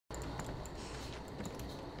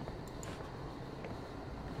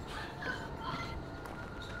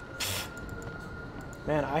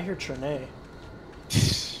Man, I hear Trinae.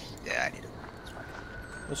 Yeah, I need it.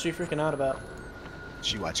 What's she freaking out about?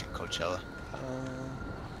 She watching Coachella.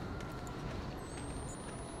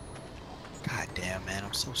 God damn, man,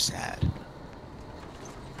 I'm so sad.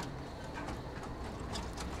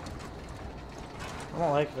 I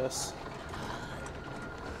don't like this.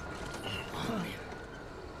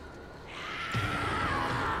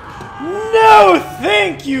 No,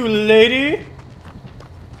 thank you, lady.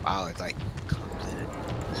 Wow, it's like comes in.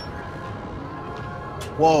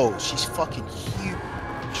 Whoa, she's fucking huge.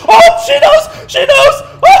 Oh, she knows! She knows!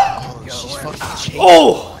 Ah! Oh, she's fucking chasing.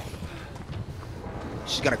 Oh!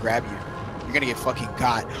 She's gonna grab you. You're gonna get fucking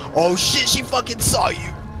got. Oh shit, she fucking saw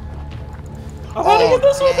you. I'm gonna get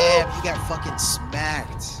this one. Damn, you got fucking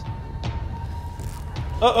smacked.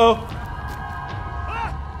 Uh-oh.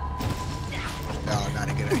 No, not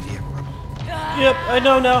a good idea, bro. Yep, I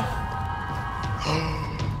know now.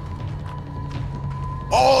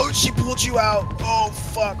 Oh, she pulled you out. Oh,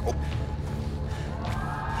 fuck. Oh.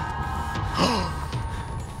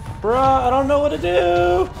 Bruh, I don't know what to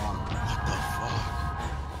do. What the fuck?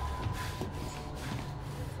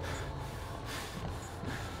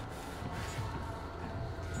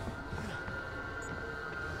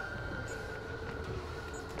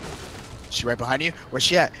 She right behind you? Where's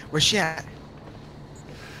she at? Where's she at?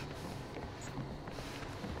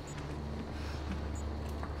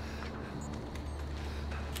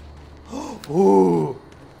 Ooh.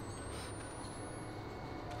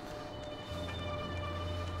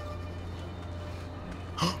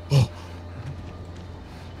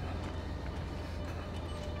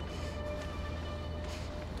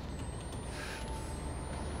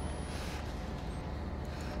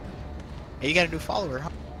 Hey, you got a new follower, huh?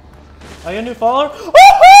 I got a new follower?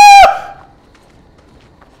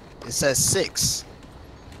 It says 6.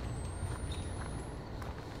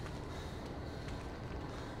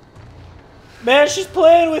 Man, she's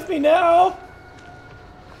playing with me now.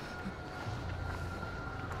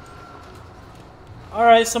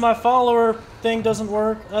 Alright, so my follower thing doesn't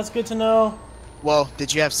work. That's good to know. Well,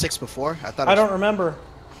 did you have 6 before? I thought. I don't remember.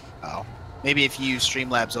 Oh, maybe if you use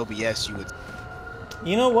Streamlabs OBS, you would.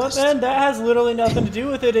 You know what, man? That has literally nothing to do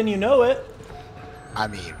with it, and you know it. I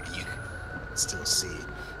mean, you can still see it.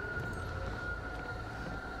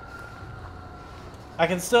 I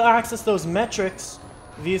can still access those metrics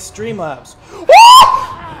via Streamlabs.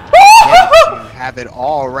 Yeah, you have it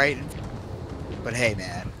all right. But hey,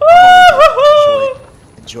 man,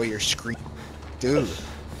 enjoy your screen, dude.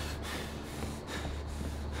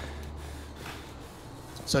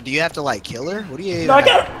 So do you have to like kill her? What do you? No, I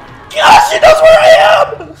got her. Gosh, she knows where I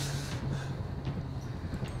am.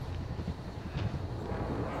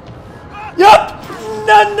 Yup.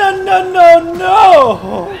 No, no, no, no, no.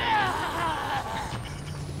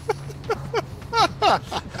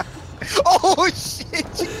 Oh shit!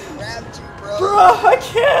 She grabbed you, bro. Bro, I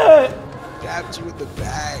can't. Grabbed you in the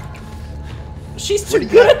back. She's too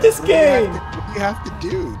good at this game. What do you have to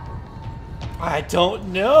do? I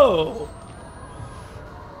don't know.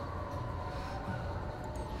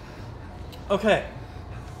 Okay.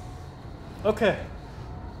 Okay.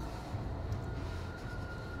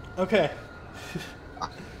 Okay.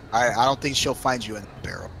 I don't think she'll find you in the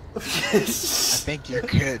barrel. I think you're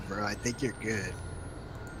good, bro. I think you're good.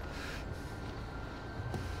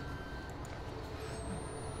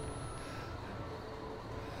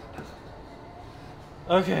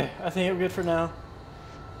 Okay, I think we're good for now.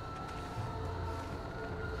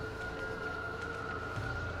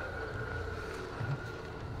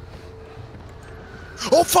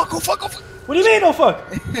 Oh fuck! Oh fuck! Oh fuck! What do you mean, oh fuck?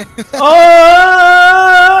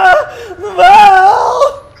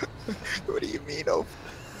 Val! What do you mean, oh?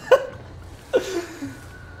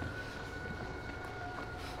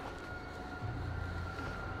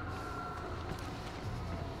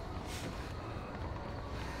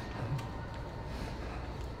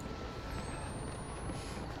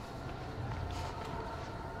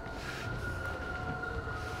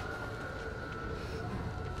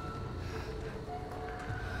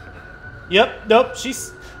 Yep, nope,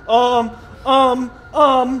 she's um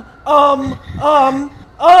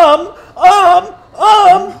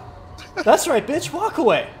That's right, bitch, walk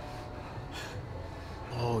away.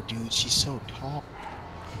 Oh dude, she's so tall.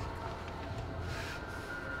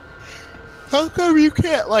 How come you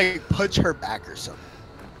can't like punch her back or something?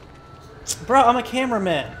 Bro, I'm a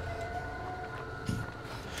cameraman.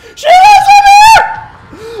 She is in here!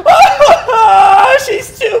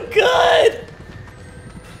 She's too good!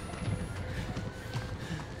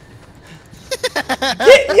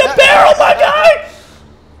 Get your barrel, my guy!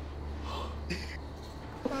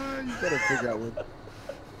 You gotta figure out what.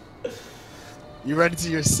 You run into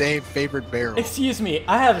your same favorite barrel. Excuse me,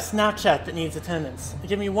 I have a Snapchat that needs attendance.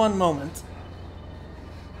 Give me one moment.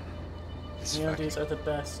 These are the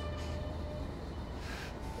best.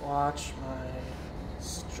 Watch my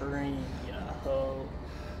stream, yo.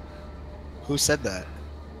 Who said that?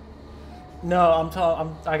 No,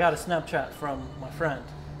 I got a Snapchat from my friend.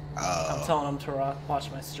 Oh. I'm telling him to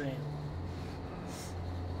watch my stream.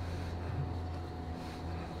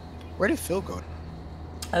 Where did Phil go?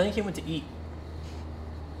 I think he went to eat.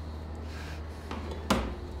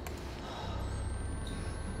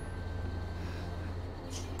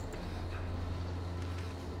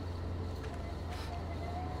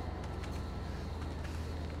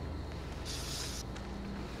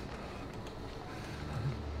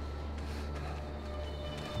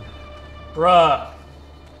 Bruh.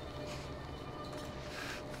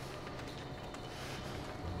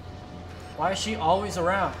 Why is she always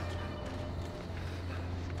around?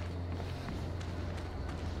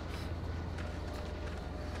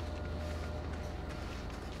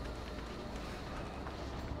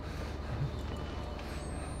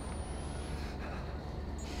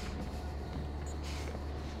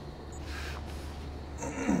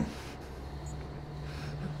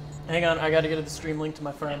 Hang on, I gotta get the stream link to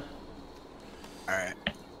my friend. Alright.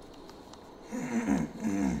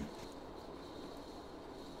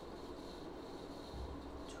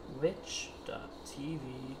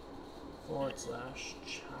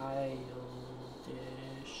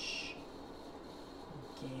 Twitch.tv/childish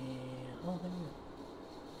game. Oh, let me.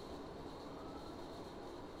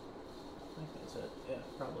 I think that's it. Yeah,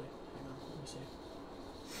 probably. Hang on, let me see.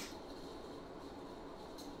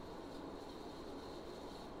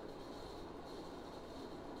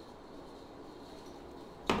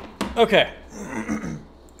 Okay.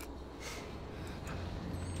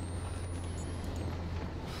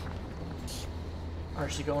 Or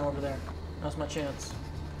is she going over there? Now's my chance.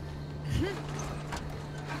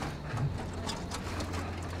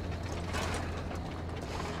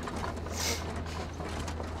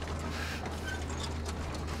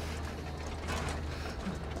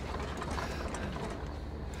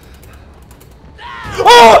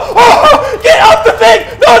 Oh! Oh! Get up the thing!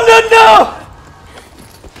 No! No! No!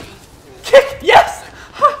 Kick! Yes!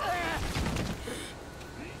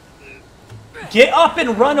 Get up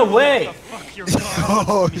and run away!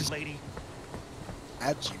 Oh, lady.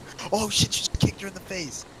 At you. Oh shit! You just kicked her in the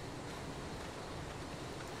face.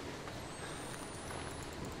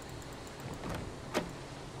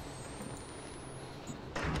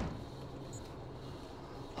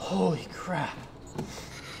 Holy crap.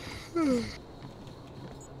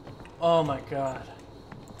 Oh my god.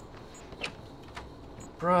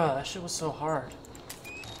 Bruh, that shit was so hard.